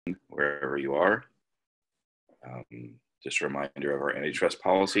wherever you are. Just a reminder of our antitrust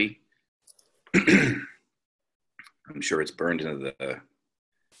policy. I'm sure it's burned into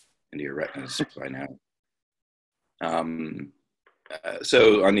your retinas by now.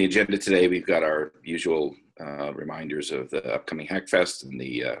 So on the agenda today, we've got our usual reminders of the upcoming Hackfest and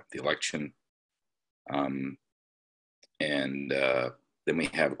the election. Then we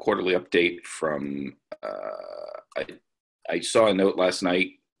have a quarterly update from, I saw a note last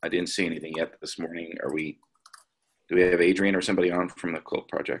night. I didn't see anything yet this morning. Do we have Adrian or somebody on from the Quilt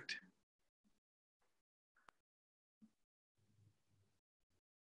Project?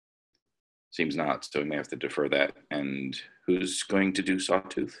 Seems not, so we may have to defer that. And who's going to do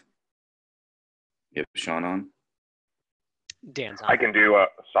Sawtooth? You have Sean on? Dan's on. I can do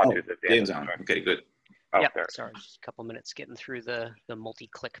Sawtooth. Oh, Dan's on. Okay, good. Yeah, sorry, just a couple minutes getting through the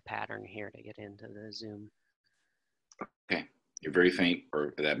multi-click pattern here to get into the Zoom. Okay, you're very faint,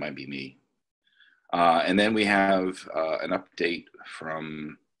 or that might be me. And then we have an update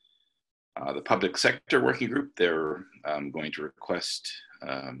from the public sector working group. They're going to request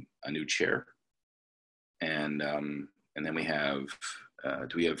a new chair. And then we have,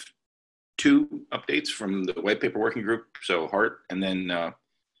 do we have two updates from the white paper working group? So HART and then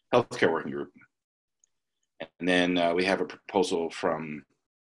healthcare working group. And then we have a proposal from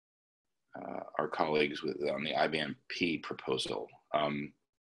our colleagues on the IBMP proposal.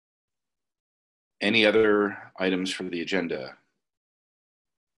 Any other items for the agenda?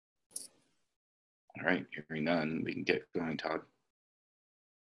 All right, hearing none, we can get going, Todd.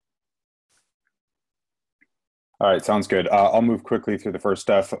 All right, sounds good. I'll move quickly through the first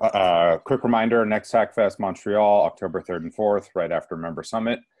stuff. Quick reminder, next Hackfest, Montreal, October 3rd and 4th, right after Member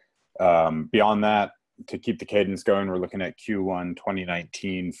Summit. Beyond that, to keep the cadence going, we're looking at Q1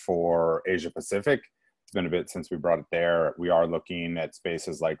 2019 for Asia Pacific. It's been a bit since we brought it there. We are looking at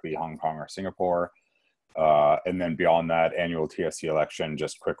spaces likely Hong Kong or Singapore. And then beyond that, annual TSC election,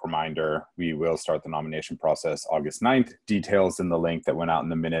 just quick reminder, we will start the nomination process August 9th. Details in the link that went out in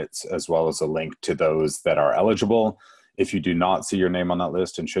the minutes, as well as a link to those that are eligible. If you do not see your name on that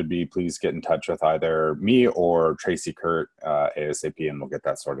list and should be, please get in touch with either me or Tracy Kurt ASAP, and we'll get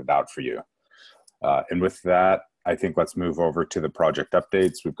that sorted out for you. And with that, I think let's move over to the project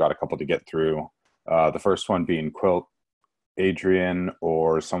updates. We've got a couple to get through. The first one being Quilt. Adrian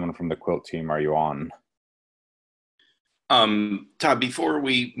or someone from the Quilt team, are you on? Todd, before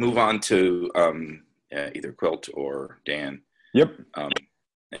we move on to either Quilt or Dan. Yep.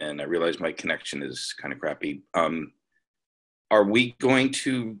 And I realize my connection is kind of crappy. Are we going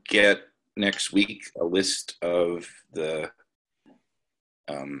to get next week a list of the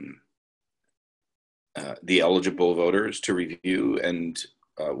eligible voters to review? And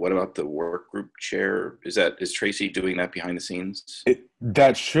what about the work group chair? Is Tracy doing that behind the scenes?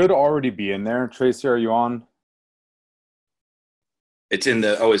 That should already be in there. Tracy, are you on? It's in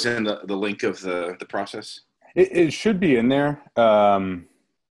the link of the process? It should be in there.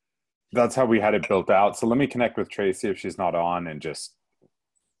 That's how we had it built out. So let me connect with Tracy if she's not on, and just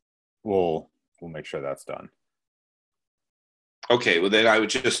we'll make sure that's done. Okay, well then I would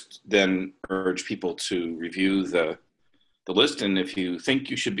just then urge people to review the list, and if you think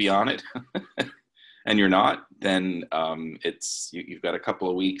you should be on it and you're not, then you've got a couple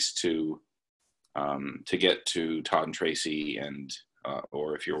of weeks to get to Todd and Tracy, and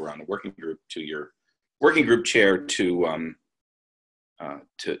or if you're on a working group, to your working group chair to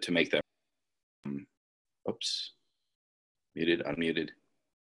make that. Oops, unmuted.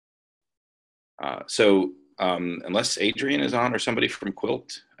 So unless Adrian is on or somebody from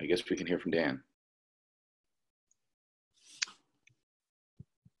Quilt, I guess we can hear from Dan.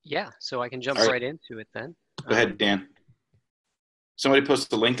 Yeah, so I can jump right into it then. Go ahead, Dan. Somebody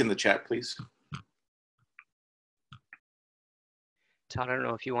post the link in the chat, please. Todd, I don't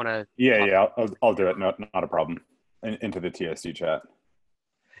know if you want to. Yeah, I'll do it. No, not a problem. Into the TSC chat.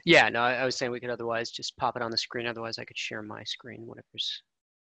 Yeah, no, I was saying we could otherwise just pop it on the screen. Otherwise, I could share my screen, whatever's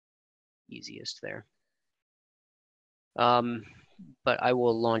easiest there. But I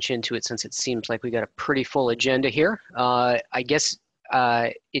will launch into it since it seems like we got a pretty full agenda here. I guess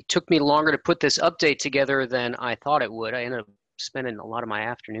it took me longer to put this update together than I thought it would. I ended up spending a lot of my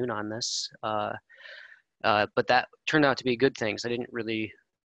afternoon on this. But that turned out to be good things. I didn't really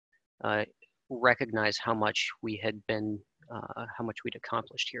recognize how much we had been, how much we'd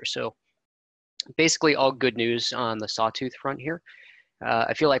accomplished here. So basically all good news on the Sawtooth front here.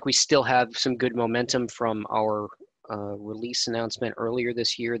 I feel like we still have some good momentum from our release announcement earlier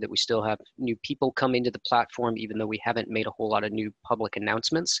this year, that we still have new people coming to the platform, even though we haven't made a whole lot of new public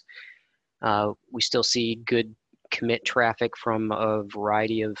announcements. We still see good commit traffic from a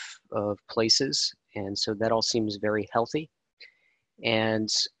variety of places. And so that all seems very healthy. And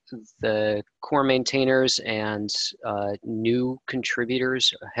the core maintainers and new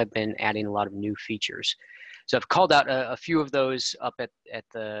contributors have been adding a lot of new features. So I've called out a few of those up at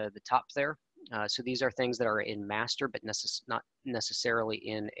the top there. So these are things that are in master, but not necessarily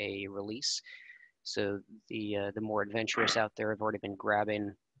in a release. So the more adventurous out there have already been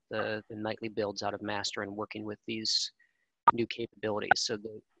grabbing the nightly builds out of master and working with these new capabilities. So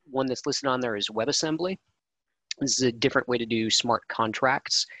the one that's listed on there is WebAssembly. This is a different way to do smart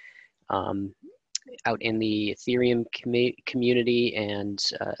contracts. Out in the Ethereum community and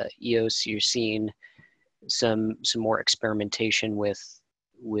EOS, you're seeing some more experimentation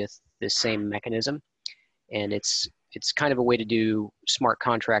with the same mechanism, and it's kind of a way to do smart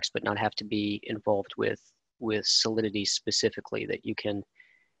contracts but not have to be involved with Solidity specifically. That you can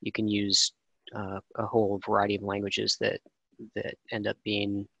use a whole variety of languages that end up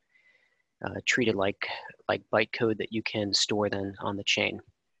being treated like bytecode that you can store then on the chain.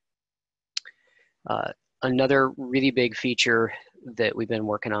 Another really big feature that we've been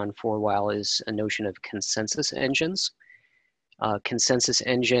working on for a while is a notion of consensus engines. Consensus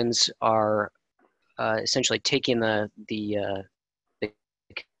engines are essentially taking the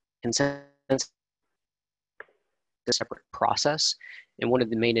consensus a separate process. And one of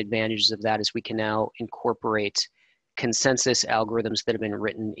the main advantages of that is we can now incorporate consensus algorithms that have been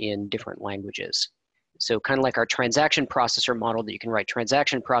written in different languages. So kind of like our transaction processor model, that you can write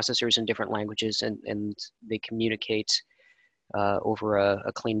transaction processors in different languages and they communicate over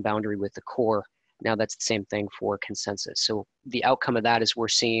a clean boundary with the core. Now that's the same thing for consensus. So the outcome of that is we're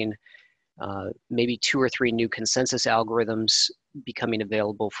seeing maybe 2 or 3 new consensus algorithms becoming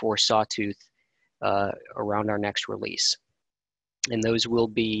available for Sawtooth around our next release. And those will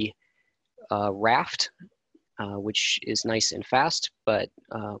be Raft, which is nice and fast, but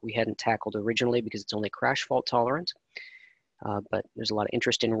we hadn't tackled originally because it's only crash fault tolerant. But there's a lot of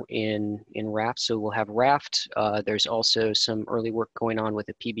interest in Raft, so we'll have Raft. There's also some early work going on with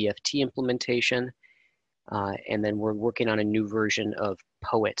a PBFT implementation, and then we're working on a new version of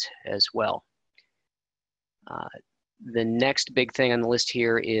Poet as well. The next big thing on the list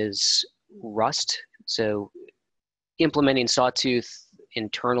here is Rust. So implementing Sawtooth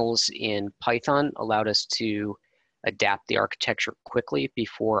internals in Python allowed us to adapt the architecture quickly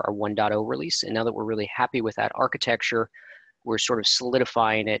before our 1.0 release. And now that we're really happy with that architecture, we're sort of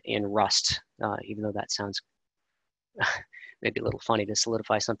solidifying it in Rust, even though that sounds maybe a little funny to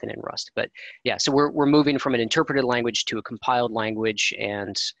solidify something in Rust. But yeah, so we're moving from an interpreted language to a compiled language,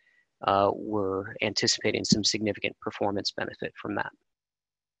 and we're anticipating some significant performance benefit from that.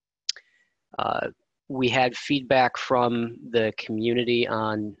 We had feedback from the community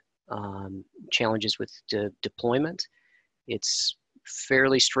on challenges with deployment. It's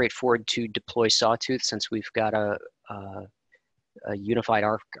fairly straightforward to deploy Sawtooth since we've got a unified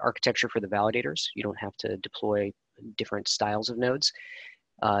architecture for the validators. You don't have to deploy different styles of nodes.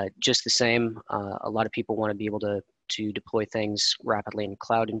 Just the same, a lot of people want to be able to deploy things rapidly in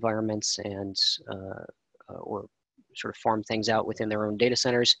cloud environments and or sort of farm things out within their own data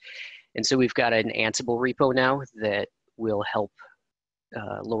centers. And so we've got an Ansible repo now that will help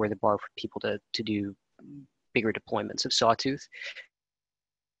lower the bar for people to do bigger deployments of Sawtooth.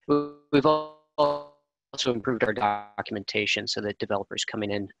 We've also improved our documentation so that developers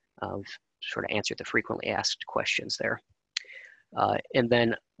coming in sort of answer the frequently asked questions there. And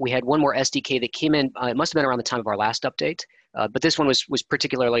then we had one more SDK that came in. It must have been around the time of our last update, but this one was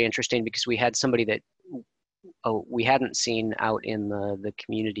particularly interesting because we had somebody that we hadn't seen out in the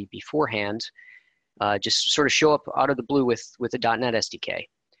community beforehand, just sort of show up out of the blue with a .NET SDK.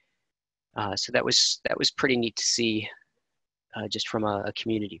 So that was pretty neat to see, just from a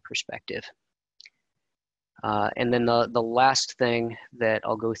community perspective. And then the last thing that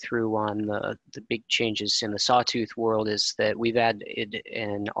I'll go through on the big changes in the Sawtooth world is that we've added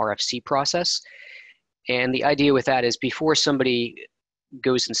an RFC process. And the idea with that is before somebody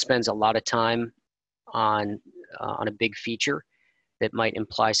goes and spends a lot of time on a big feature that might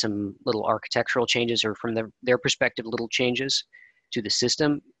imply some little architectural changes, or from their perspective, little changes to the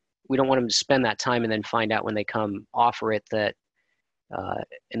system, we don't want them to spend that time and then find out when they come offer it that,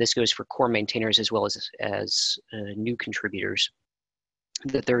 and this goes for core maintainers as well as new contributors,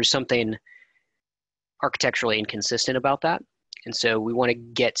 that there is something architecturally inconsistent about that. And so we want to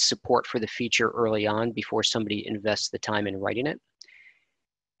get support for the feature early on before somebody invests the time in writing it.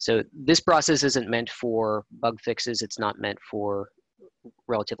 So this process isn't meant for bug fixes. It's not meant for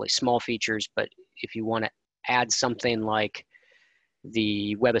relatively small features, but if you want to add something like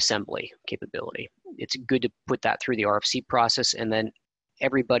the WebAssembly capability it's good to put that through the RFC process, and then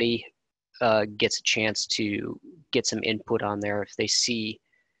everybody gets a chance to get some input on there if they see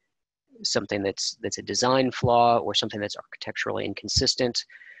something that's a design flaw or something that's architecturally inconsistent,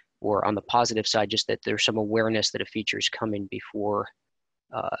 or on the positive side, just that there's some awareness that a feature is coming before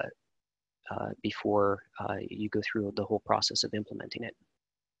you go through the whole process of implementing it.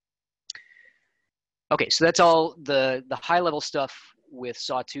 Okay, so that's all the high level stuff with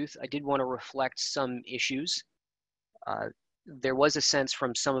Sawtooth. I did want to reflect some issues. There was a sense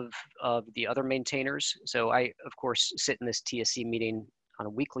from some of the other maintainers. So I, of course, sit in this TSC meeting on a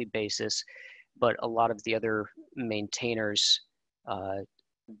weekly basis, but a lot of the other maintainers,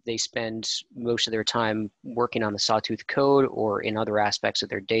 they spend most of their time working on the Sawtooth code or in other aspects of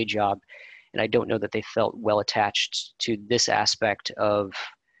their day job. And I don't know that they felt well attached to this aspect of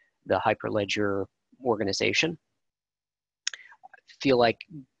the Hyperledger organization. I feel like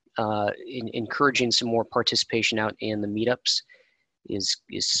encouraging some more participation out in the meetups is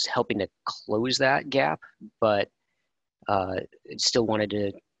helping to close that gap, but still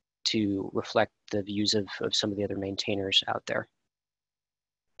wanted to reflect the views of some of the other maintainers out there.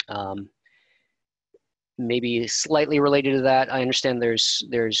 Maybe slightly related to that, I understand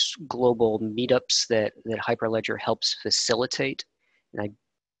there's global meetups that Hyperledger helps facilitate, and I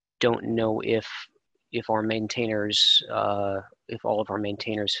don't know if our maintainers, if all of our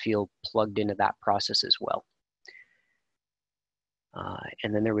maintainers feel plugged into that process as well.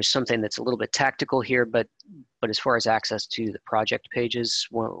 And then there was something that's a little bit tactical here, but as far as access to the project pages,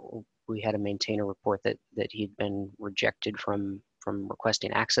 well, we had a maintainer report that he'd been rejected from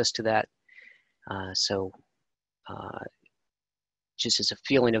requesting access to that. So just as a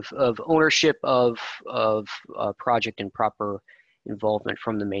feeling of ownership of project and proper involvement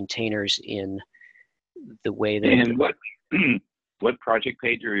from the maintainers in the way that. And what project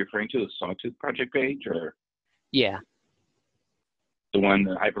page are you referring to? The Sawtooth project page, or? Yeah. The one,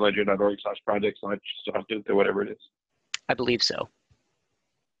 the hyperledger.org/project/Sawtooth or whatever it is? I believe so.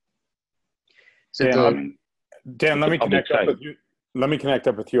 So Dan, let me connect up with you. Let me connect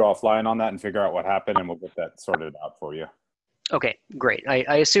up with you offline on that and figure out what happened, and we'll get that sorted out for you. Okay, great.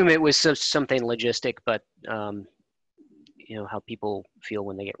 I assume it was something logistic, but you know how people feel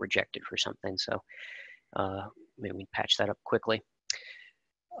when they get rejected for something. So maybe we patch that up quickly.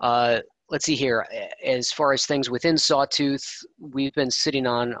 Let's see here. As far as things within Sawtooth, we've been sitting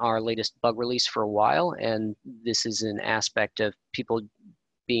on our latest bug release for a while, and this is an aspect of people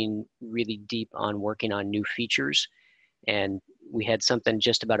being really deep on working on new features. And we had something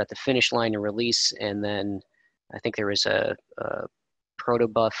just about at the finish line to release, and then I think there was a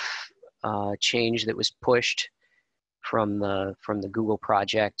protobuf change that was pushed from the Google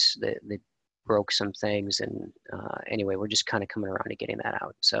project that broke some things, and anyway, we're just kind of coming around to getting that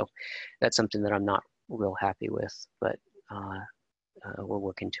out. So that's something that I'm not real happy with, but we're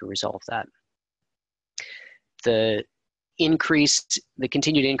working to resolve that. The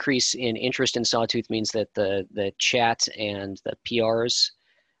continued increase in interest in Sawtooth means that the chat and the PRs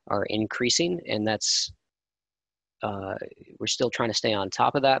are increasing, and that's we're still trying to stay on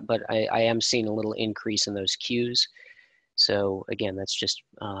top of that, but I am seeing a little increase in those queues. So again, that's just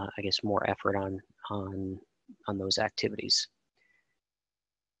I guess more effort on those activities.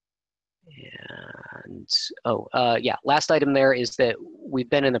 And yeah, last item there is that we've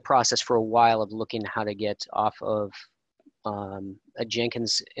been in the process for a while of looking how to get off of a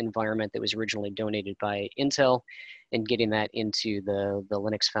Jenkins environment that was originally donated by Intel and getting that into the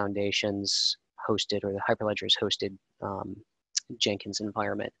Linux Foundation's hosted, or the Hyperledger's hosted Jenkins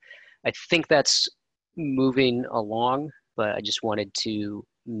environment. I think that's moving along, but I just wanted to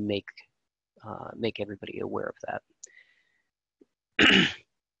make everybody aware of that.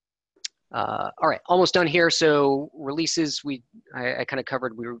 All right, almost done here. So releases, I kind of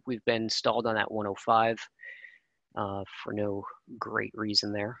covered. We've been stalled on that 105 for no great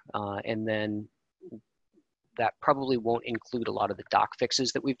reason there, and then that probably won't include a lot of the doc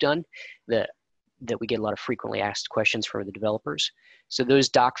fixes that we've done that we get a lot of frequently asked questions from the developers. So those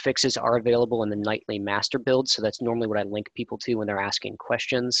doc fixes are available in the nightly master build. So that's normally what I link people to when they're asking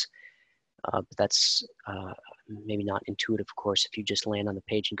questions. But that's maybe not intuitive, of course, if you just land on the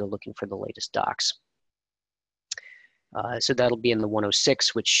page and go looking for the latest docs. So that'll be in the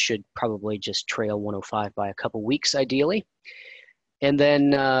 106, which should probably just trail 105 by a couple weeks, ideally. And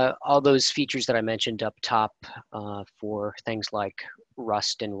then all those features that I mentioned up top for things like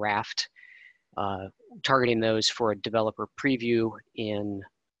Rust and Raft, targeting those for a developer preview in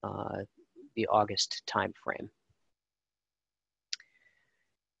the August timeframe.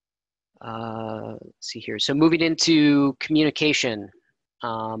 Let's see here. So moving into communication.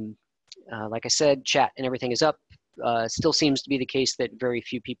 Like I said, chat and everything is up. Still seems to be the case that very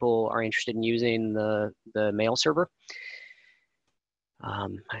few people are interested in using the mail server. I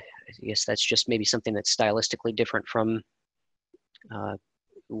guess that's just maybe something that's stylistically different from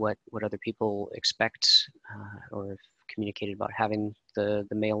what other people expect or have communicated about having the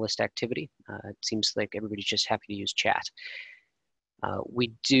mail list activity. It seems like everybody's just happy to use chat.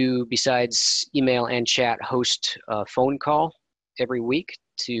 We do, besides email and chat, host a phone call every week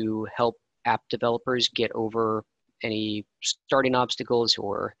to help app developers get over any starting obstacles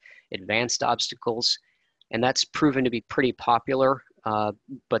or advanced obstacles. And that's proven to be pretty popular,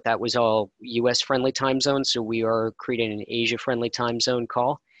 but that was all US-friendly time zone, so we are creating an Asia-friendly time zone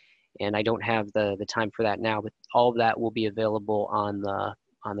call. And I don't have the time for that now, but all of that will be available on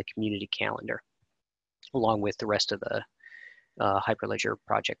the community calendar, along with the rest of the Hyperledger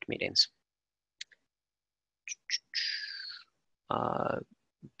project meetings.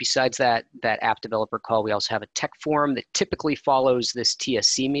 Besides that app developer call, we also have a tech forum that typically follows this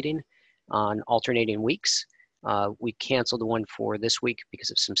TSC meeting on alternating weeks. We canceled the one for this week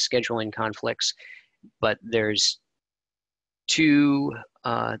because of some scheduling conflicts, but there's two,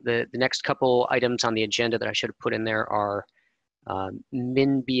 the next couple items on the agenda that I should have put in there are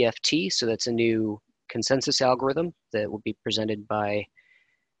MinBFT, so that's a new consensus algorithm that will be presented by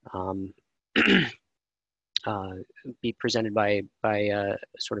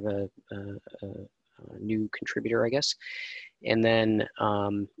sort of a new contributor, I guess. And then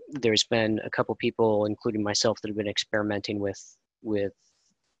there's been a couple people, including myself, that have been experimenting with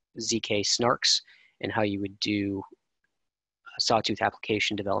ZK snarks and how you would do sawtooth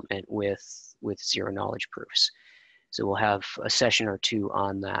application development with zero knowledge proofs. So we'll have a session or two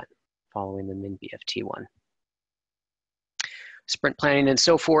on that following the MinBFT one. Sprint planning and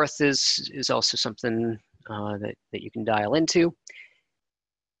so forth is also something that you can dial into.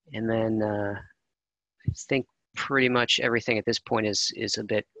 And then I think pretty much everything at this point is a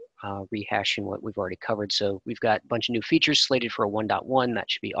bit rehashing what we've already covered. So we've got a bunch of new features slated for a 1.1,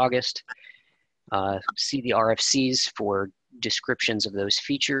 that should be August. See the RFCs for descriptions of those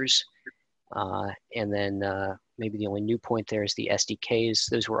features. And then maybe the only new point there is the SDKs.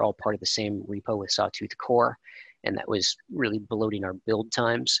 Those were all part of the same repo with Sawtooth Core, and that was really bloating our build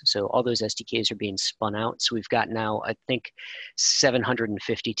times. So all those SDKs are being spun out. So we've got now, I think,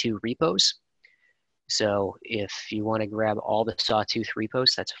 752 repos. So if you want to grab all the Sawtooth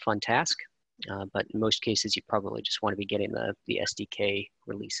repos, that's a fun task. But in most cases, you probably just want to be getting the SDK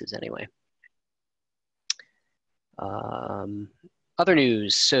releases anyway. Other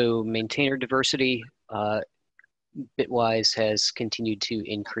news, so maintainer diversity, Bitwise has continued to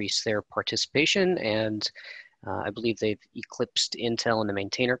increase their participation, and I believe they've eclipsed Intel in the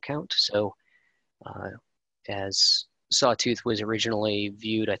maintainer count. So as Sawtooth was originally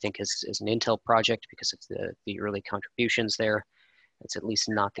viewed, I think, as an Intel project because of the early contributions there, it's at least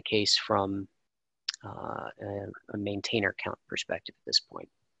not the case from a maintainer count perspective at this point,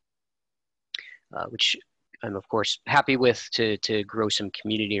 which I'm of course happy with to grow some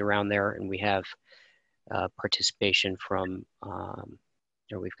community around there. And we have participation from,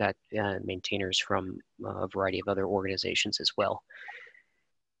 or we've got maintainers from a variety of other organizations as well.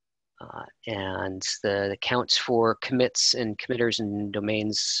 And the counts for commits and committers and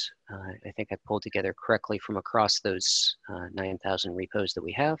domains, I think I pulled together correctly from across those 9,000 repos that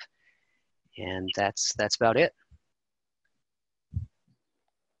we have. And that's about it.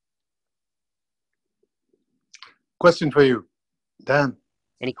 Question for you, Dan.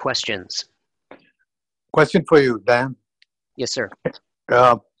 Any questions? Question for you, Dan. Yes, sir. This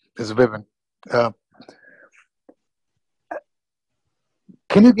is Vivin.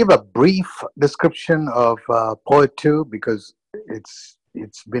 Can you give a brief description of Poet 2, because it's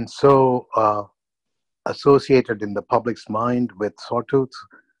been so associated in the public's mind with Sawtooth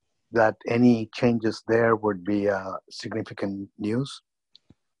that any changes there would be significant news?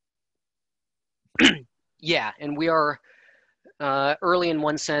 Yeah, and we are early in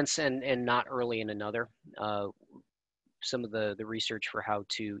one sense and not early in another. Some of the research for how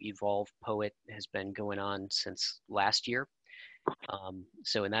to evolve Poet has been going on since last year.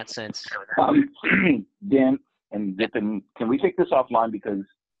 So in that sense, Dan and Vipin, can we take this offline, because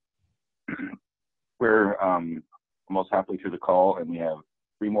we're almost halfway through the call and we have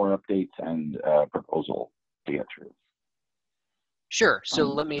 3 more updates and a proposal to get through. Sure. So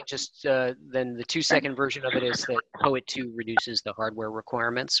let me just, then the 2-second version of it is that Poet 2 reduces the hardware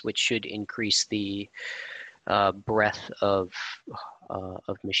requirements, which should increase the breadth of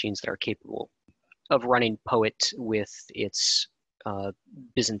machines that are capable of running Poet with its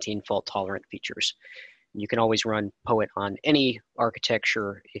Byzantine fault tolerant features. You can always run Poet on any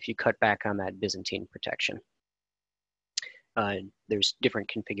architecture if you cut back on that Byzantine protection. There's different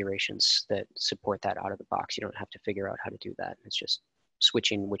configurations that support that out of the box. You don't have to figure out how to do that. It's just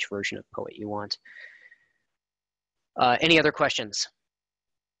switching which version of Poet you want. Any other questions?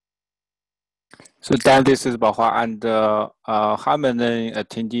 So Dan, this is Bahua, and how many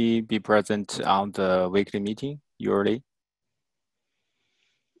attendees be present on the weekly meeting usually?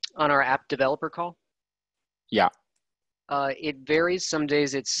 On our app developer call? Yeah. It varies. Some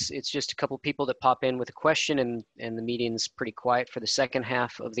days it's just a couple people that pop in with a question, and the meeting's pretty quiet for the second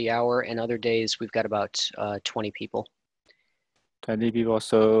half of the hour. And other days we've got about 20 people. 20 people.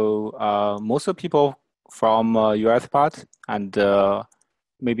 So most of people from US part, and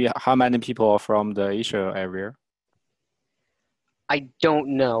maybe how many people are from the Asia area? I don't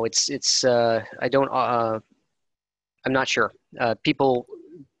know. I'm not sure. People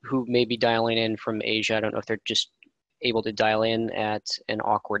who may be dialing in from Asia, I don't know if they're just able to dial in at an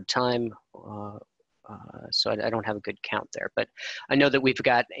awkward time. So I don't have a good count there, but I know that we've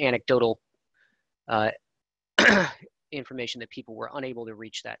got anecdotal information that people were unable to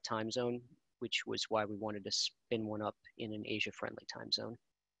reach that time zone, which was why we wanted to spin one up in an Asia-friendly time zone.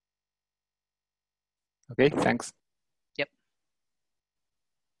 Okay, thanks. Yep.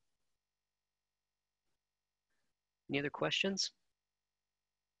 Any other questions?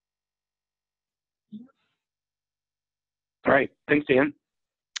 All right. Thanks, Dan.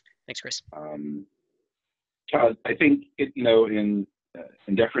 Thanks, Chris. I think, in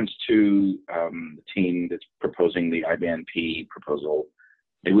deference to the team that's proposing the IBAN-P proposal,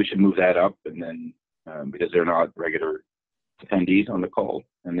 maybe we should move that up, and then because they're not regular attendees on the call,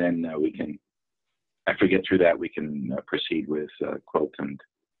 and then we can, after we get through that, we can proceed with Quilt and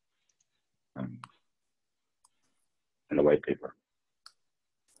the white paper.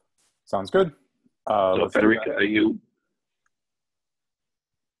 Sounds good. So Federica, are you?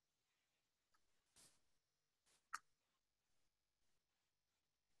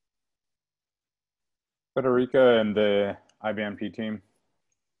 Federica and the IBM-P team,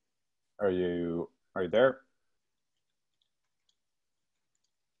 are you there?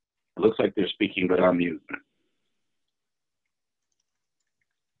 It looks like they're speaking, but on mute.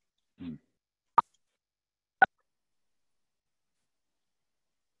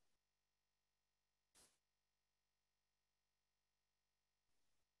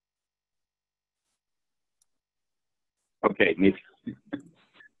 Okay, maybe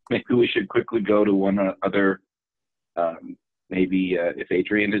we should quickly go to one other. Maybe if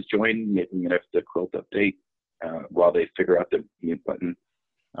Adrian has joined, maybe we can have the Quilt update while they figure out the mute button.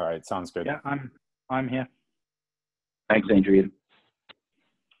 All right, sounds good. Yeah, I'm here. Thanks, Adrian.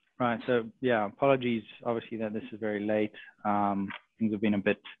 Right, so yeah, apologies obviously that this is very late. Things have been a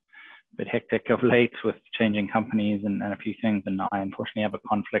bit hectic of late with changing companies and a few things, and I unfortunately have a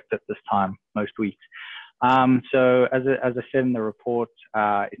conflict at this time most weeks. So as I said in the report,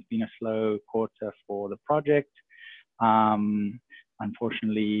 it's been a slow quarter for the project.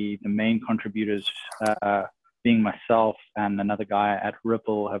 Unfortunately, the main contributors, being myself and another guy at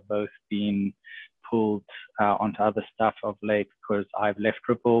Ripple, have both been pulled onto other stuff of late because I've left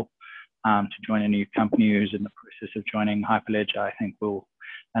Ripple to join a new company who's in the process of joining Hyperledger. I think we'll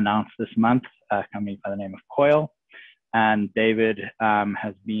announce this month, a company by the name of Coil. And David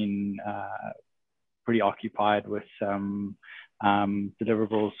has been pretty occupied with some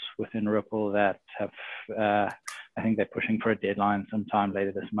deliverables within Ripple that have, I think they're pushing for a deadline sometime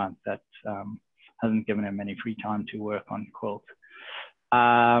later this month that hasn't given him any free time to work on Quilt.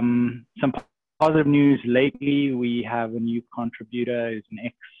 Some positive news lately, we have a new contributor who's an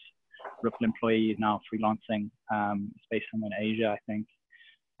ex-Ripple employee, is now freelancing, based somewhere in Asia, I think.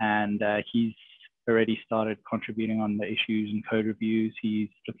 And he's already started contributing on the issues and code reviews. He's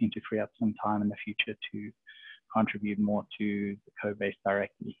looking to free up some time in the future to contribute more to the code base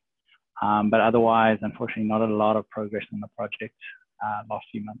directly. But otherwise, unfortunately, not a lot of progress on the project last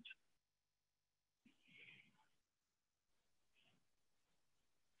few months.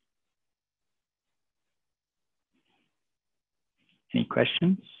 Any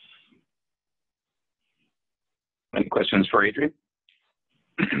questions? Any questions for Adrian?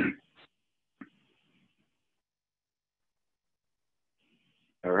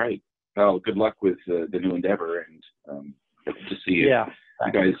 All right. Well, good luck with the new endeavor, and hope to see you,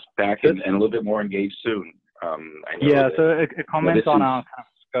 you guys back and a little bit more engaged soon. I know yeah. that, So a comment on our kind of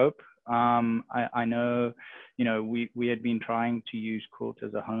scope. I know, we had been trying to use Quilt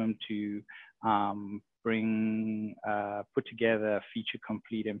as a home to put together feature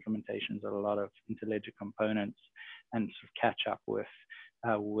complete implementations of a lot of interledger components and sort of catch up with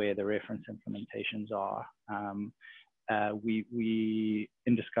where the reference implementations are. We,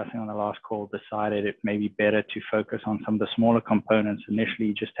 in discussing on the last call, decided it may be better to focus on some of the smaller components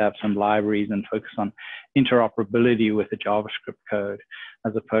initially, just to have some libraries and focus on interoperability with the JavaScript code,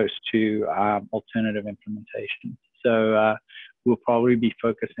 as opposed to alternative implementation. So we'll probably be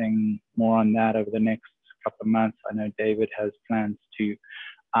focusing more on that over the next couple of months. I know David has plans to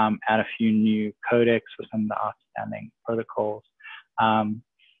add a few new codecs for some of the outstanding protocols.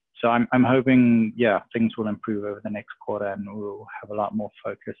 So I'm hoping, yeah, things will improve over the next quarter, and we'll have a lot more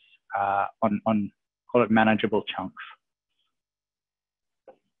focus on call it manageable chunks.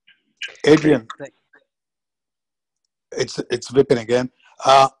 Adrian, it's Vipin again.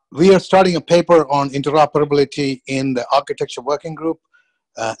 We are starting a paper on interoperability in the architecture working group,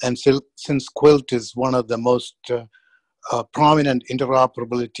 and since Quilt is one of the most prominent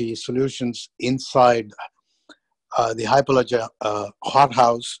interoperability solutions inside the Hyperledger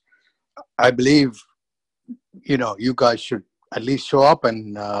hothouse, I believe, you know, you guys should at least show up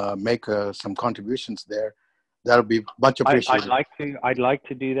and make some contributions there. That'll be much appreciated. I'd like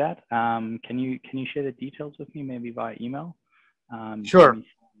to do that. Can you share the details with me, maybe via email? Sure.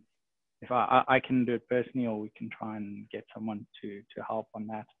 If I can do it personally, or we can try and get someone to help on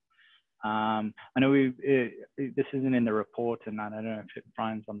that. I know this isn't in the report, and I don't know if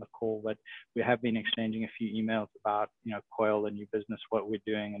Brian's on the call, but we have been exchanging a few emails about, you know, Coil, the new business, what we're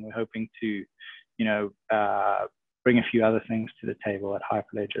doing, and we're hoping to, you know, bring a few other things to the table at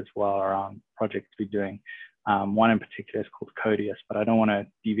Hyperledger as well around projects we're doing. One in particular is called Codius, but I don't want to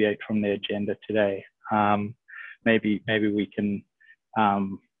deviate from the agenda today. Maybe we can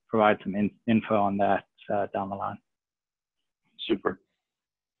provide some info on that down the line. Super.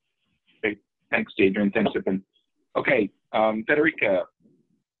 Okay. Thanks, Adrian. Thanks, Vipin. Okay, Federica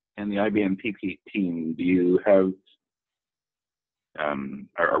and the IBM PP team, do you have,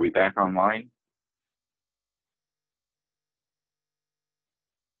 are we back online?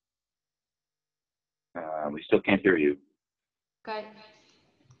 We still can't hear you. Okay.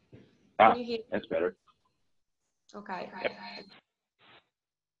 Ah, Can you hear? That's better. Okay. Yep.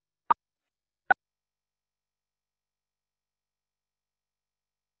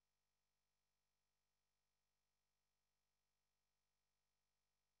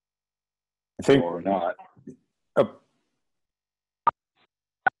 I think, or not. oh.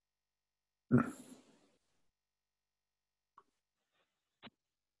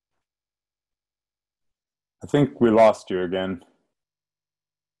 I think we lost you again.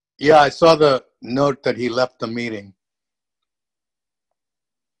 Yeah, I saw the note that he left the meeting.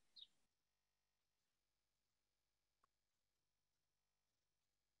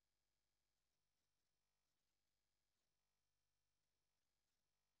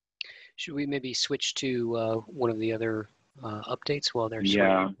 Should we maybe switch to one of the other updates while they're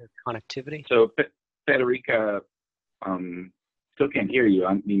Yeah. their connectivity? So Federica, still can't hear you.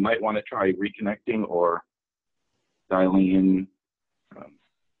 You might want to try reconnecting or dialing in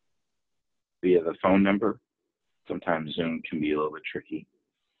via the phone number. Sometimes Zoom can be a little bit tricky.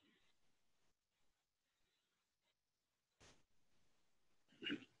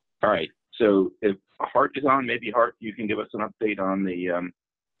 All right, so if Hart is on, maybe Hart, you can give us an update on the,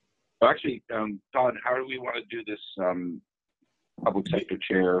 actually, Todd, how do we want to do this public sector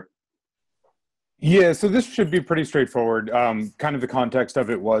chair? Yeah, so this should be pretty straightforward. Kind of the context of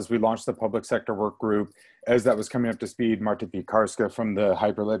it was we launched the public sector work group. As that was coming up to speed, Marta Piekarska from the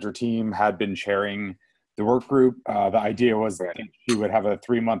Hyperledger team had been chairing the work group. The idea was that she would have a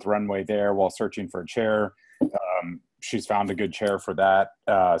 3-month runway there while searching for a chair. She's found a good chair for that.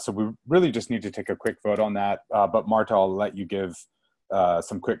 So we really just need to take a quick vote on that. But Marta, I'll let you give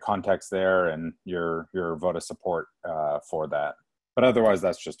some quick context there and your vote of support for that. But otherwise,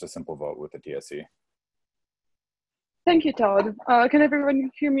 that's just a simple vote with the TSC. Thank you, Todd. Can everyone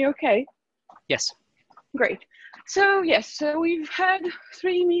hear me okay? Yes. Great. So yes, so we've had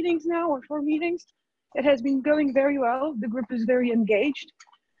 3 meetings now, or 4 meetings. It has been going very well. The group is very engaged.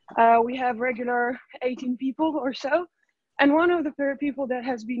 We have regular 18 people or so. And one of the people that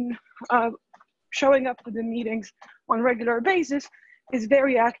has been showing up to the meetings on a regular basis is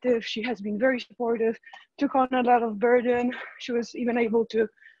very active. She has been very supportive, took on a lot of burden. She was even able to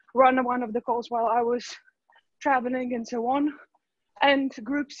run one of the calls while I was traveling and so on. And the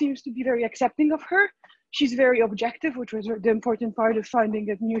group seems to be very accepting of her. She's very objective, which was the important part of finding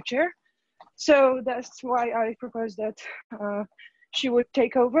a new chair. So that's why I proposed that she would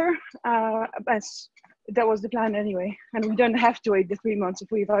take over, as that was the plan anyway. And we don't have to wait the 3 months if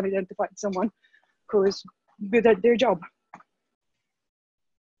we've identified someone who is good at their job.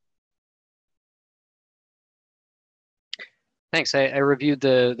 Thanks. I reviewed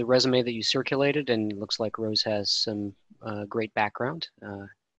the resume that you circulated, and it looks like Rose has some great background.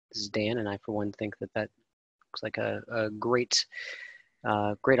 This is Dan, and I, for one, think that looks like a great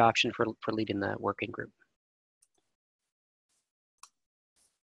great option for leading the working group.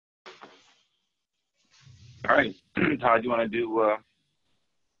 All right, Todd, you want to do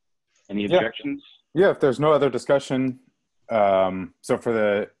any objections? Yeah, if there's no other discussion, so for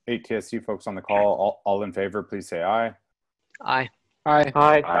the 8 TSC folks on the call, all in favor, please say aye. Aye. Aye.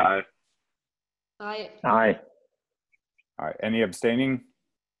 Aye. Aye. Aye. Aye. All right, any abstaining?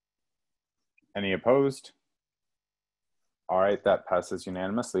 Any opposed? All right, that passes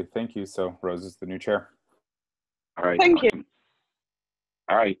unanimously. Thank you. So Rose is the new chair. All right. Thank you.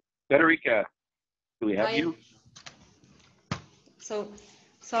 All right, Federica, do we have Aye. you? So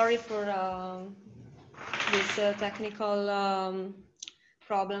sorry for this technical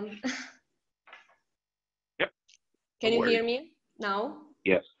problem. Yep. Can No you worries. hear me now?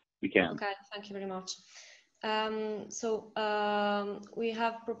 Yes, we can. Okay, thank you very much. We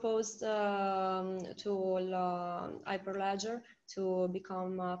have proposed to Hyperledger to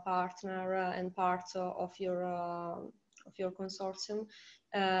become a partner and part of your consortium,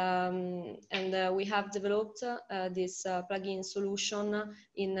 and we have developed this plugin solution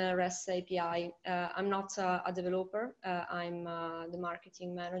in REST API. I'm not a developer. I'm the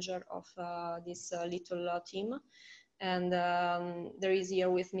marketing manager of this little team. And there is here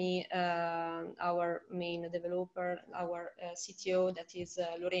with me our main developer, our CTO, that is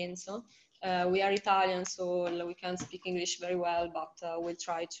Lorenzo. We are Italian, so we can't speak English very well, but we'll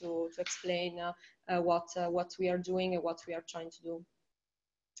try to explain what we are doing and what we are trying to do.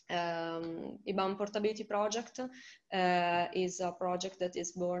 IBAN Portability Project is a project that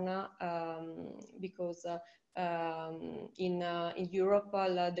is born because in Europe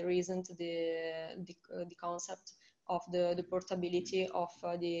there isn't the concept of the portability of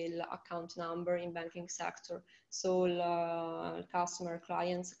the account number in banking sector. So customer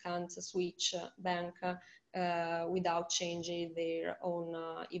clients can't switch bank without changing their own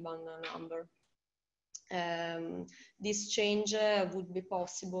IBAN number. This change would be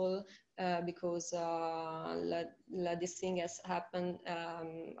possible because this thing has happened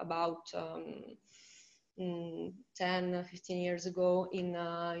about 10, 15 years ago in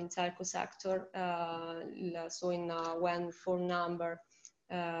telco sector. So when phone number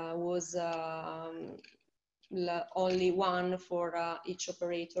was only one for each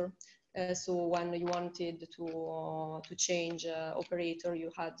operator. So when you wanted to change operator, you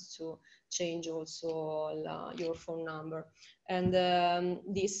had to change also your phone number. And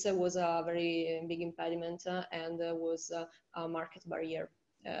this was a very big impediment and was a market barrier.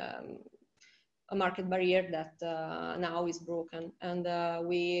 A market barrier that now is broken, and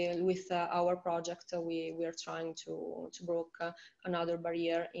with our project we are trying to break another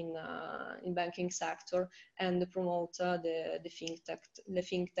barrier in banking sector and promote the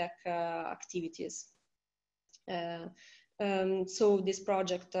fintech activities. So this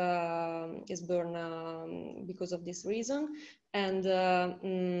project is born because of this reason, and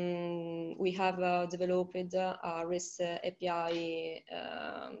we have developed a REST API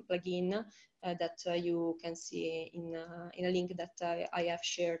plugin that you can see in a link that I have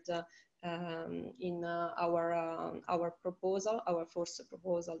shared in our proposal, our first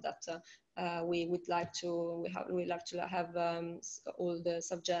proposal that we would like to have all the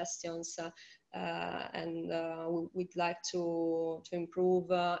suggestions and we'd like to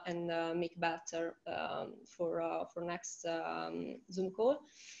improve and make better for next Zoom call.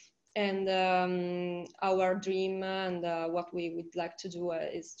 And our dream and what we would like to do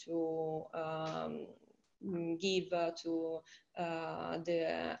is to give to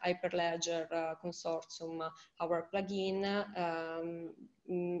the Hyperledger consortium our plugin,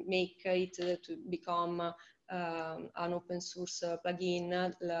 make it to become an open source plugin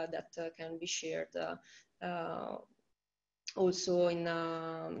that can be shared also in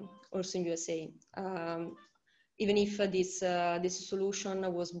USA. Even if this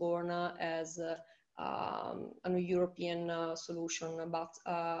solution was born as a European solution, but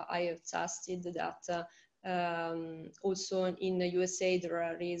I have tested that also in the USA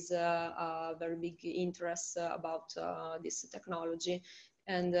there is a very big interest about this technology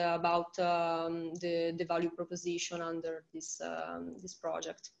and about the value proposition under this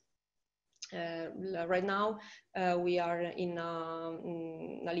project. Right now, we are in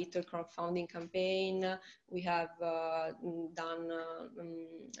a little crowdfunding campaign. We have done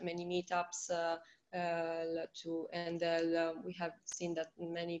many meetups and we have seen that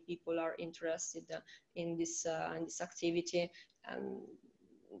many people are interested in this activity. And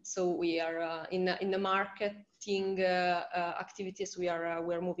so we are in the marketing activities.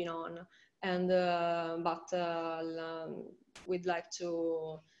 We're moving on, and we'd like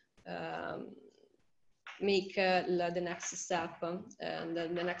to make the next step, and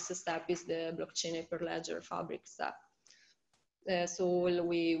the next step is the blockchain Hyperledger fabric step. So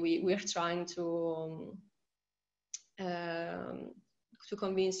we are trying to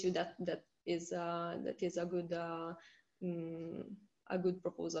convince you that is a good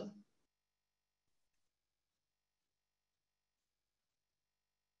proposal.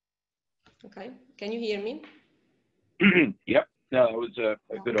 Okay, can you hear me? Yep. No, it was a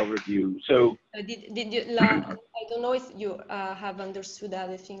good overview. So did you? I don't know if you have understood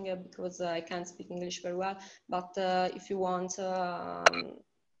everything because I can't speak English very well. But if you want, I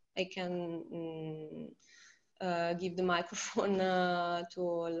can give the microphone to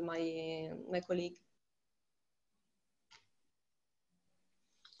all my colleague.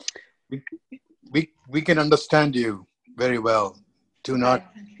 We can understand you very well. Do not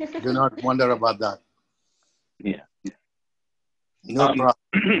wonder about that. Yeah. No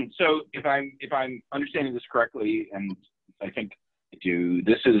problem. So if I'm understanding this correctly, and I think I do,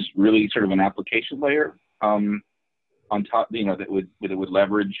 this is really sort of an application layer on top, that would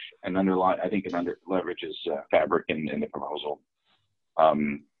leverage and underlie. I think it leverages Fabric in the proposal,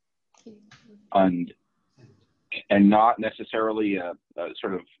 and not necessarily a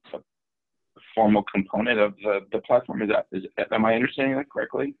sort of a formal component of the platform. Am I understanding that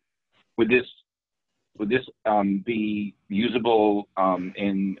correctly? Would this be usable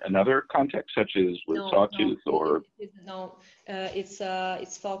in another context, such as with Sawtooth, or? No,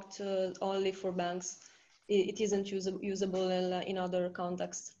 it's fucked only for banks. It isn't usable in other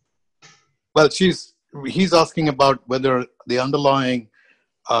contexts. Well, he's asking about whether the underlying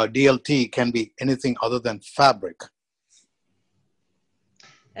DLT can be anything other than Fabric.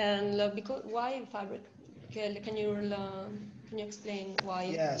 And because why Fabric? Can you explain why?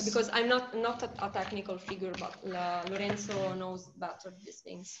 Yes. Because I'm not a technical figure, but Lorenzo knows better these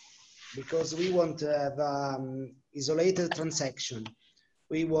things. Because we want to have isolated transaction.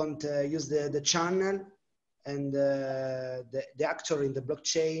 We want to use the channel, and the actor in the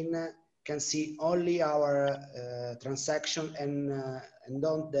blockchain can see only our transaction and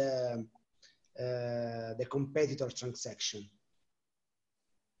not the competitor transaction.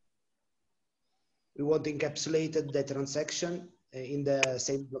 We want to encapsulate the transaction in the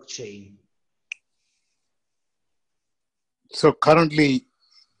same blockchain. So currently,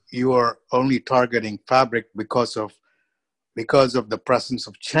 you are only targeting Fabric because of the presence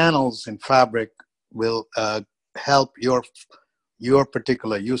of channels in Fabric will help your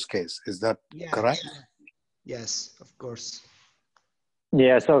particular use case. Is that correct? Yes, of course.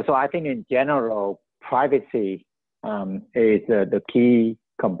 Yeah. So I think in general, privacy is the key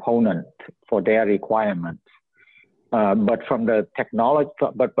component for their requirements. But from the technology,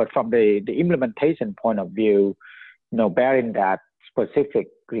 but from the implementation point of view, bearing that specific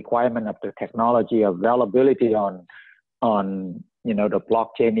requirement of the technology availability on the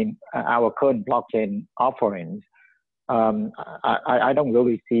blockchain, our current blockchain offerings, I don't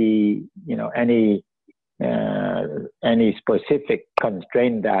really see any specific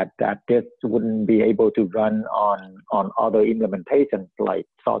constraint that this wouldn't be able to run on other implementations like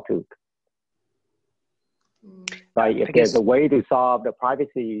Sawtooth. Right? If there's a way to solve the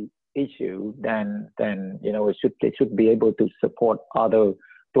privacy issue, then it should be able to support other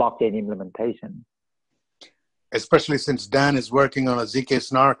blockchain implementation. Especially since Dan is working on a ZK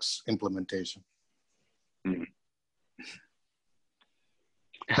Snarks implementation. Mm-hmm.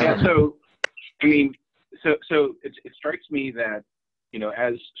 Yeah. So I mean. So it strikes me that,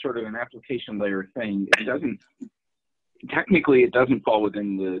 as sort of an application layer thing, it doesn't fall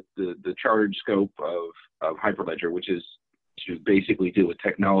within the charge scope of Hyperledger, which is to basically deal with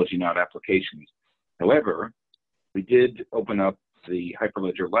technology, not applications. However, we did open up the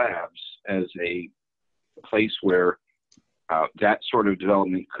Hyperledger Labs as a place where that sort of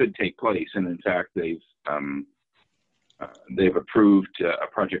development could take place. And in fact, they've approved a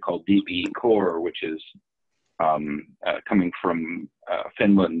project called DBE Core, which is coming from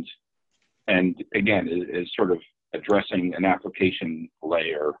Finland, and again is sort of addressing an application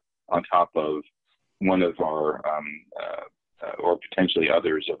layer on top of one of our or potentially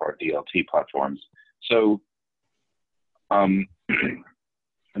others of our DLT platforms. So I'm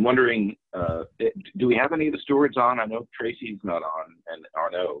wondering, do we have any of the stewards on? I know Tracy's not on, and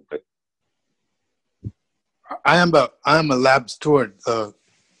Arnaud, but I am a lab steward.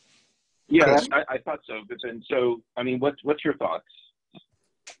 Yeah, I thought so. And so, I mean, what's your thoughts?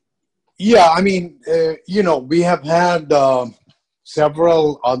 Yeah, I mean, we have had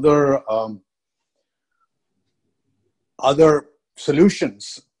several other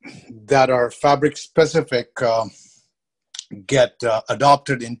solutions that are Fabric specific get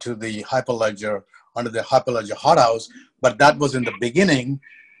adopted into the Hyperledger under the Hyperledger hothouse, but that was in the beginning.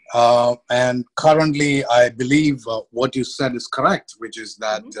 And currently, I believe what you said is correct, which is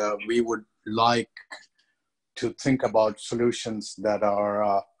that we would like to think about solutions that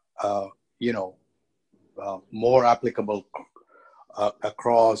are, more applicable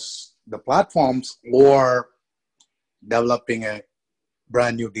across the platforms, or developing a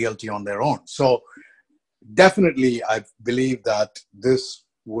brand new DLT on their own. So definitely, I believe that this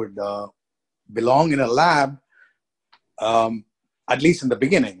would belong in a lab, at least in the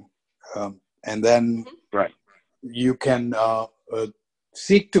beginning. And then you can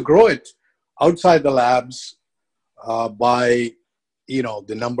seek to grow it outside the labs by,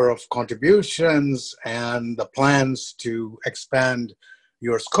 the number of contributions and the plans to expand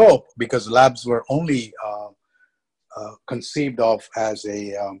your scope, because labs were only conceived of as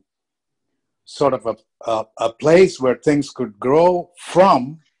a sort of a place where things could grow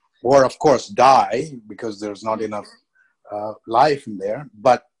from, or of course die because there's not enough life in there.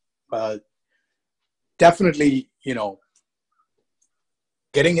 But definitely,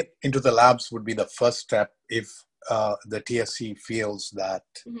 getting it into the labs would be the first step if the TSC feels that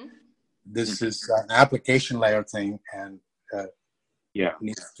this is an application layer thing and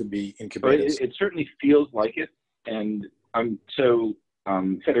needs to be incubated. It certainly feels like it. And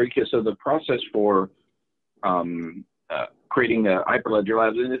Federica, so the process for creating a Hyperledger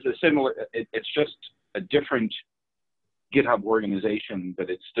Labs, and it's a similar, it's just a different GitHub organization, but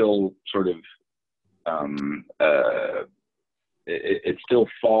it's still sort of, it still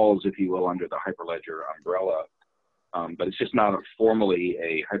falls, if you will, under the Hyperledger umbrella, but it's just not formally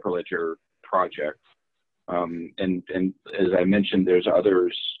a Hyperledger project. And as I mentioned, there's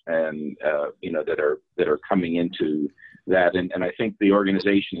others, and that are coming into that, and I think the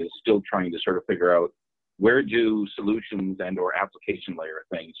organization is still trying to sort of figure out, where do solutions and or application layer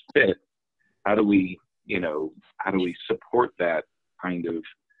things fit? How do we support that kind of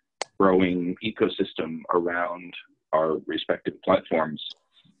growing ecosystem around our respective platforms?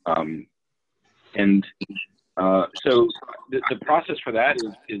 So the process for that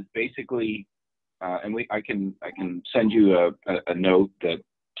is basically, and I can send you a note that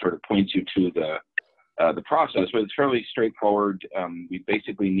sort of points you to the process, but it's fairly straightforward. We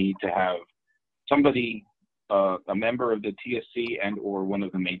basically need to have somebody, a member of the TSC and or one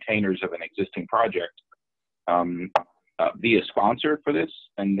of the maintainers of an existing project, be a sponsor for this,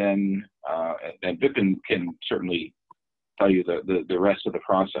 and then Vipin can certainly tell you the rest of the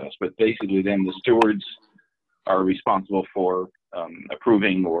process. But basically, then the stewards are responsible for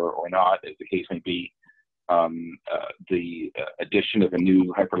approving or not, as the case may be, the addition of a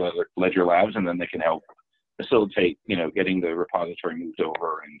new Hyperledger Labs, and then they can help facilitate, getting the repository moved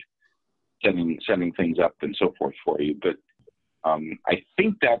over and setting things up and so forth for you. But I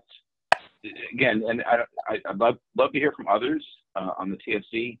think that's, again, and I'd love to hear from others on the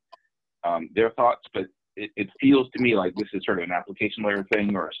TSC, their thoughts, but it feels to me like this is sort of an application layer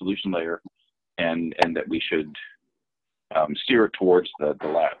thing or a solution layer, and that we should steer it towards the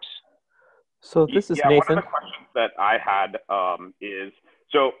labs. So this is Nathan. One of the questions that I had is,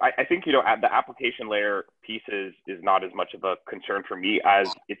 so I think, the application layer piece is not as much of a concern for me,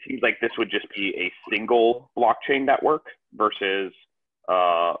 as it seems like this would just be a single blockchain network versus,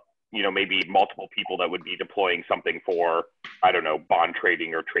 maybe multiple people that would be deploying something for, I don't know, bond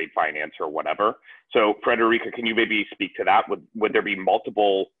trading or trade finance or whatever. So Frederica, can you maybe speak to that? Would there be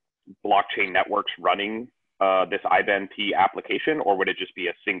multiple blockchain networks running this IBAN-P application, or would it just be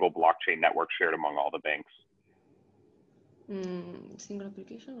a single blockchain network shared among all the banks? Single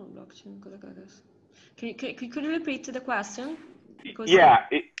application or blockchain? Could you repeat the question? Because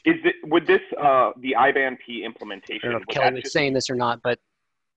would this the IBAN-P implementation? I don't know if Kelly was saying this or not, but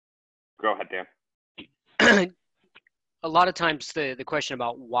go ahead, Dan. A lot of times the question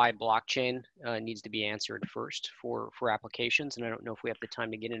about why blockchain needs to be answered first for applications, and I don't know if we have the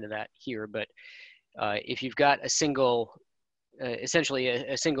time to get into that here, but if you've got a single, essentially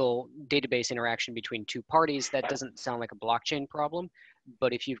a single database interaction between two parties, that doesn't sound like a blockchain problem.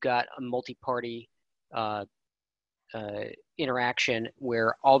 But if you've got a multi-party interaction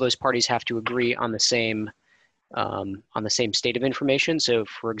where all those parties have to agree on the same state of information. So,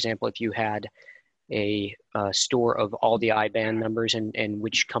 for example, if you had a store of all the IBAN numbers and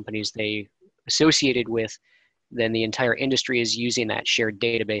which companies they associated with, then the entire industry is using that shared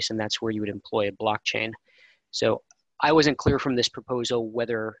database, and that's where you would employ a blockchain. So I wasn't clear from this proposal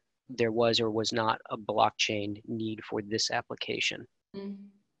whether there was or was not a blockchain need for this application.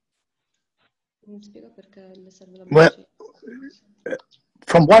 Well,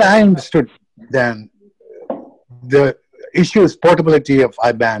 from what I understood, then the issue is portability of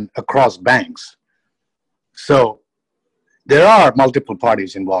IBAN across banks. So there are multiple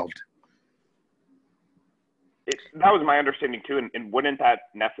parties involved. That was my understanding too, and wouldn't that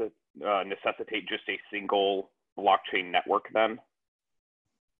necessitate just a single blockchain network then?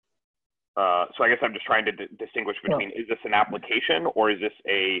 So I guess I'm just trying to distinguish between, is this an application or is this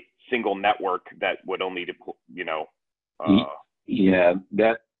a single network that would only, Yeah,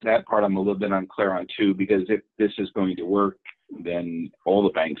 that part I'm a little bit unclear on too, because if this is going to work, then all the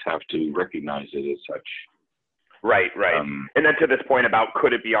banks have to recognize it as such. Right. And then to this point about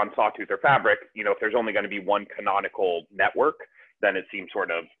could it be on Sawtooth or Fabric, if there's only going to be one canonical network, then it seems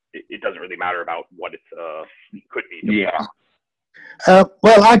sort of, it doesn't really matter about what it could be. Yeah.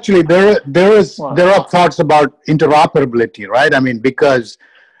 Well, actually, there are thoughts about interoperability, right? I mean, because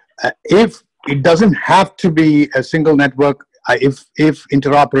if it doesn't have to be a single network, if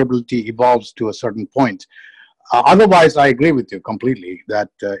interoperability evolves to a certain point, otherwise, I agree with you completely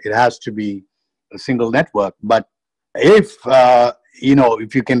that it has to be a single network. But if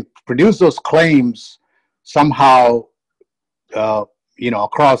if you can produce those claims somehow,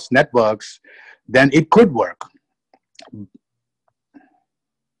 across networks, then it could work.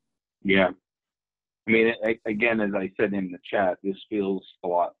 Yeah. I mean, again, as I said in the chat, this feels a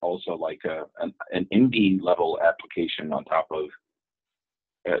lot also like an indie level application on top of,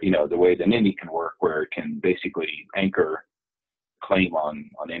 the way that indie can work, where it can basically anchor claim on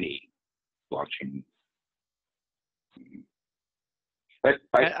any blockchain. But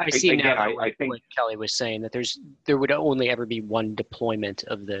I see again, now I think what Kelly was saying, that there would only ever be one deployment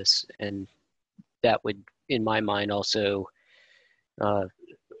of this, and that would, in my mind, also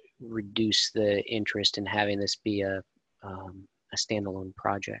reduce the interest in having this be a standalone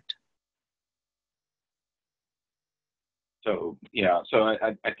project. So yeah, so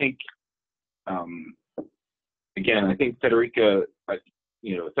I think again, I think Federica,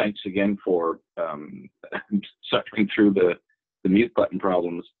 thanks again for suffering through the mute button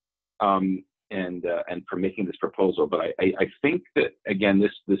problems and for making this proposal. But I think that again,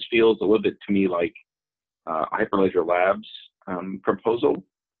 this feels a little bit to me like Hyperledger Labs proposal.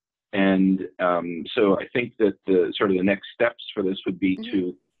 And so I think that the sort of the next steps for this would be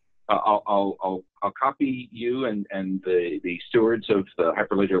to I'll copy you and the stewards of the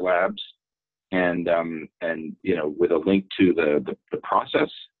Hyperledger Labs and with a link to the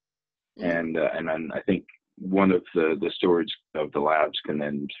process, and then I think one of the stewards of the labs can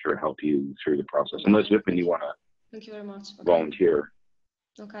then sort of help you through the process. Unless Vipin, you want to Thank you very much. Okay. Volunteer.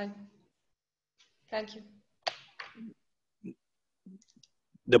 Okay. Thank you.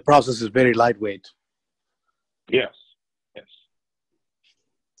 The process is very lightweight. Yes.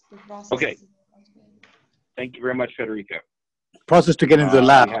 The process Okay. Thank you very much, Federica. Process to get into the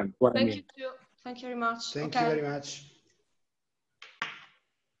lab. Thank you too. Thank you very much. Thank you very much.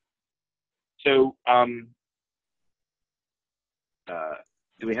 So,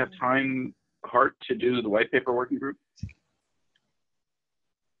 do we have time, Hart, to do the white paper working group?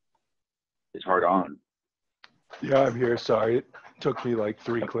 Is Hart on? Yeah, I'm here. Sorry, it took me like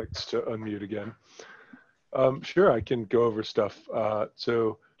 3 clicks to unmute again. Sure, I can go over stuff.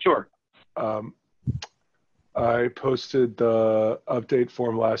 Sure. I posted the update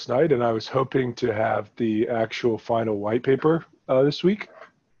form last night, and I was hoping to have the actual final white paper this week.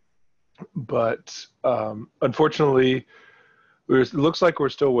 But unfortunately, it looks like we're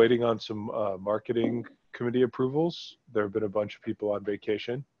still waiting on some marketing committee approvals. There have been a bunch of people on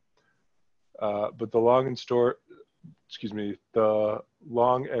vacation. But the long and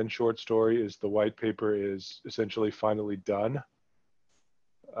short story is the white paper is essentially finally done.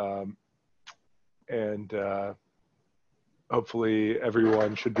 And hopefully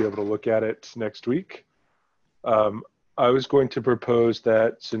everyone should be able to look at it next week. I was going to propose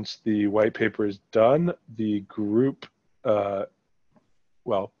that since the white paper is done, the group,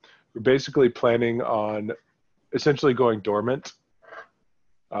 we're basically planning on essentially going dormant.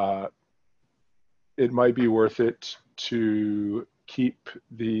 It might be worth it to keep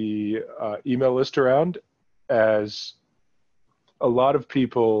the email list around, as a lot of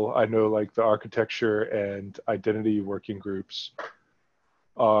people I know, like the architecture and identity working groups,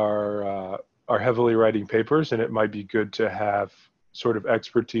 are heavily writing papers, and it might be good to have sort of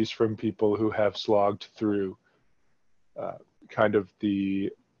expertise from people who have slogged through kind of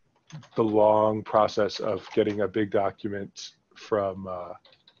the long process of getting a big document from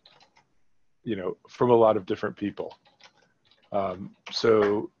from a lot of different people.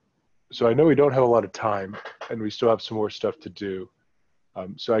 So so I know we don't have a lot of time, and we still have some more stuff to do.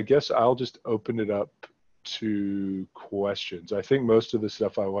 So I guess I'll just open it up to questions. I think most of the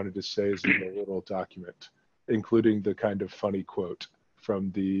stuff I wanted to say is in the little document, including the kind of funny quote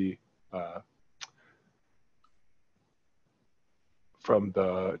from the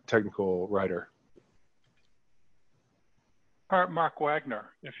technical writer. All right, Mark Wagner,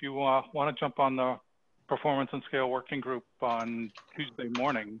 if you want to jump on the Performance and Scale Working Group on Tuesday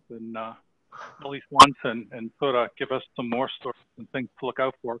morning, then at least once and sort of give us some more stories and things to look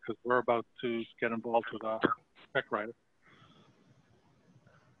out for, because we're about to get involved with a tech writer.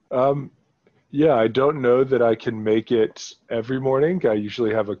 Yeah, I don't know that I can make it every morning. I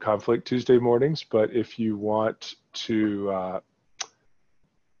usually have a conflict Tuesday mornings, but if you want me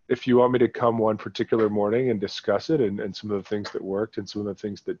to come one particular morning and discuss it and some of the things that worked and some of the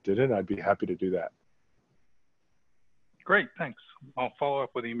things that didn't, I'd be happy to do that. Great, thanks. I'll follow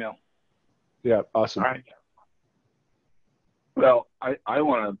up with email. Yeah, awesome. All right. Well, I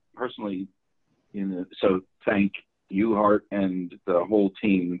want to personally, so thank you, Hart, and the whole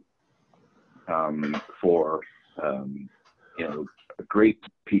team for a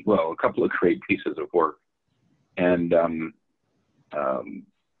couple of great pieces of work, and I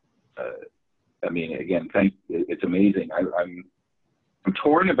mean, again, it's amazing. I'm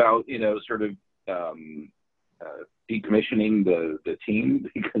torn about sort of decommissioning the team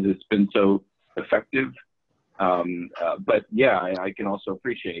because it's been so effective. But yeah, I can also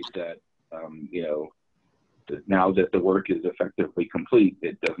appreciate that, that now that the work is effectively complete,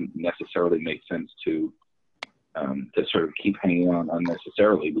 it doesn't necessarily make sense to sort of keep hanging on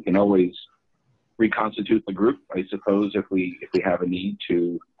unnecessarily. We can always reconstitute the group, I suppose, if we have a need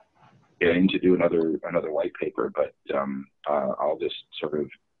to get in to do another white paper. But I'll just sort of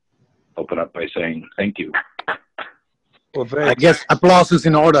open up by saying thank you. Well, thanks. I guess applause is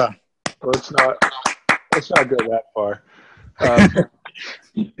in order. Let's not go that far.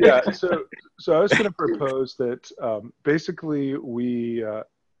 Yeah, so I was going to propose that basically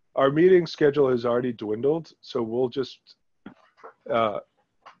our meeting schedule has already dwindled, so we'll just I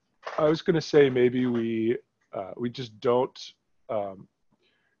was going to say maybe we just don't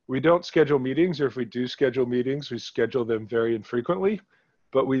schedule meetings, or if we do schedule meetings, we schedule them very infrequently,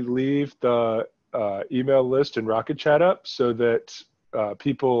 but we leave the email list and Rocket Chat up so that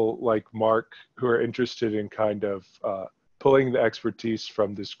people like Mark who are interested in kind of pulling the expertise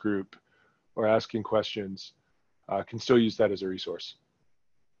from this group or asking questions can still use that as a resource.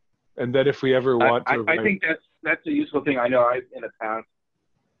 And then if we ever want to... I think that's a useful thing. I know in the past,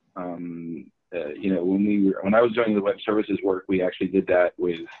 when I was doing the web services work, we actually did that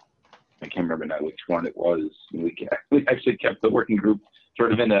with, I can't remember now which one it was. We actually kept the working group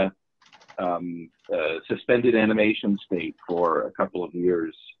sort of in a suspended animation state for a couple of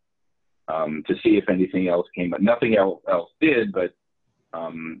years to see if anything else came, but nothing else did. But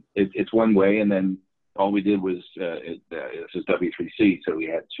it's one way, and then all we did was this is W3C, so we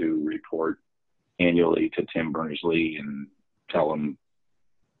had to report annually to Tim Berners-Lee and tell him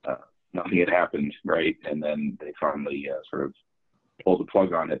nothing had happened, right? And then they finally sort of pulled the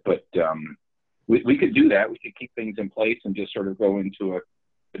plug on it. But we could do that. We could keep things in place and just sort of go into a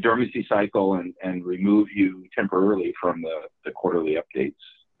dormancy cycle and remove you temporarily from the quarterly updates.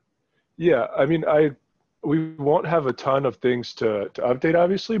 Yeah, I mean, we won't have a ton of things to update,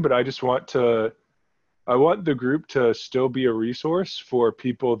 obviously, but I just want I want the group to still be a resource for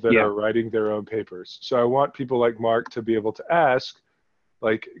people that are writing their own papers. So I want people like Mark to be able to ask,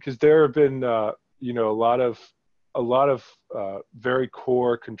 like, because there have been, a lot of very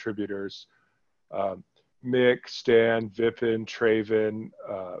core contributors, Mick, Stan, Vipin, Traven,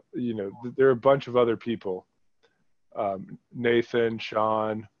 there are a bunch of other people, Nathan,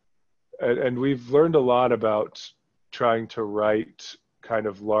 Sean, and we've learned a lot about trying to write kind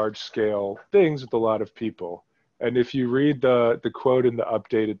of large scale things with a lot of people. And if you read the quote in the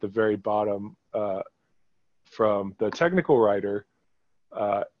update at the very bottom from the technical writer,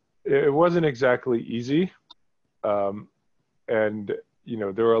 it wasn't exactly easy. And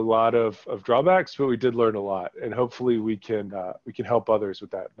there were a lot of drawbacks, but we did learn a lot, and hopefully we can help others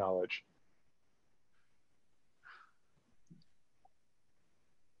with that knowledge.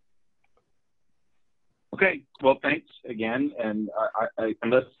 Okay, well, thanks again. And I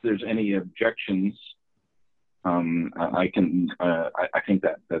unless there's any objections, I think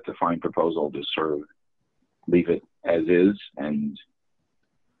that's a fine proposal to sort of leave it as is. And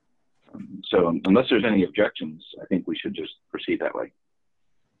so unless there's any objections, I think we should just proceed that way.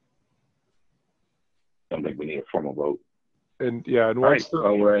 I don't think we need a formal vote. And yeah, and what's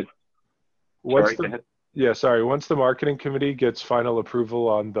the Yeah, sorry. Once the marketing committee gets final approval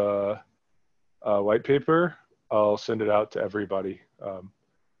on the white paper, I'll send it out to everybody.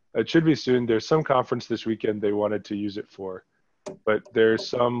 It should be soon. There's some conference this weekend they wanted to use it for, but there's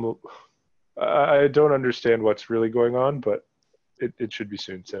some, I don't understand what's really going on, but it should be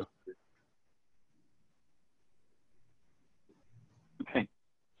soon. So. Okay.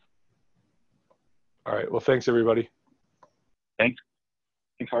 All right. Well, thanks everybody. Thanks.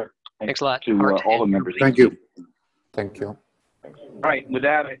 Thanks, Hart. Thanks a lot. To all the members. Thank you. Thank you. All right. With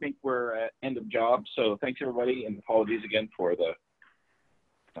that, I think we're at end of job. So thanks everybody, and apologies again for the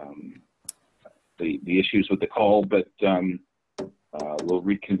issues with the call, but we'll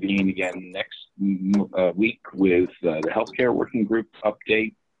reconvene again next week with the healthcare working group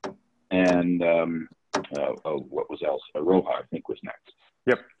update, and what was else? Roha, I think, was next.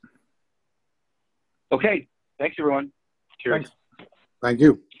 Yep. Okay. Thanks, everyone. Cheers. Thanks. Thank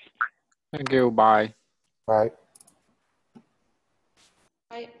you. Thank you. Bye. Bye.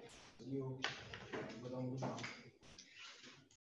 Bye.